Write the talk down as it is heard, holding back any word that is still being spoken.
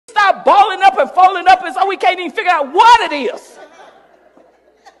start balling up and folding up, and so we can't even figure out what it is.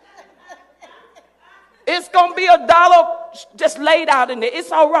 It's going to be $1 just laid out in there.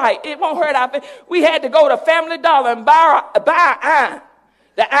 It's all right. It won't hurt our feelings. We had to go to Family Dollar and buy iron.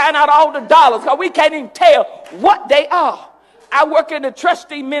 To iron out all the dollars because we can't even tell what they are. I work in the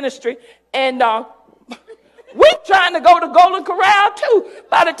trustee ministry, and we're trying to go to Golden Corral too.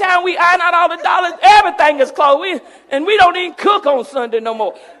 By the time we iron out all the dollars, everything is closed. And we don't even cook on Sunday no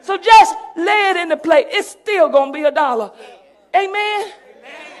more. So just lay it in the plate. It's still going to be $1. Amen?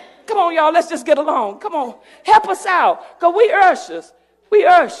 Come on, y'all. Let's just get along. Come on. Help us out. Because we ushers. We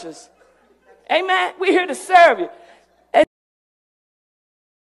ushers. Amen? We're here to serve you.